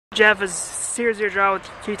Jeff, is 0-0 draw with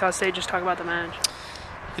Utah State. Just talk about the match.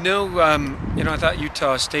 I thought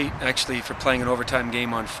Utah State, actually, for playing an overtime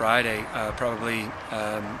game on Friday, probably,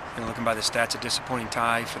 looking by the stats, a disappointing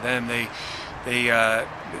tie for them. They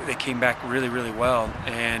came back really, really well,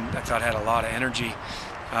 and I thought had a lot of energy,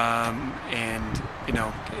 and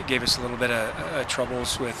it gave us a little bit of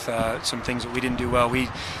troubles with some things that we didn't do well. We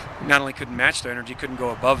not only couldn't match their energy, couldn't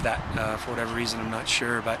go above that for whatever reason. I'm not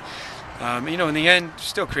sure, but. In the end,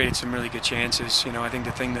 still created some really good chances. I think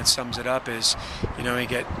the thing that sums it up is, you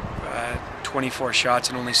get 24 shots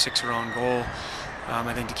and only 6 are on goal.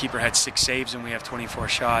 I think the keeper had 6 saves and we have 24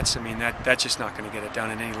 shots. I mean, that's just not going to get it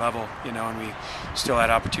done at any level, and we still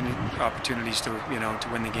had opportunities to, to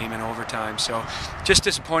win the game in overtime. So just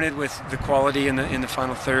disappointed with the quality in the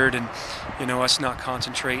final third, and, us not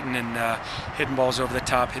concentrating and hitting balls over the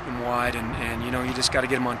top, hitting them wide, and you just got to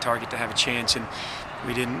get them on target to have a chance, and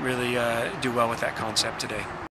we didn't really do well with that concept today.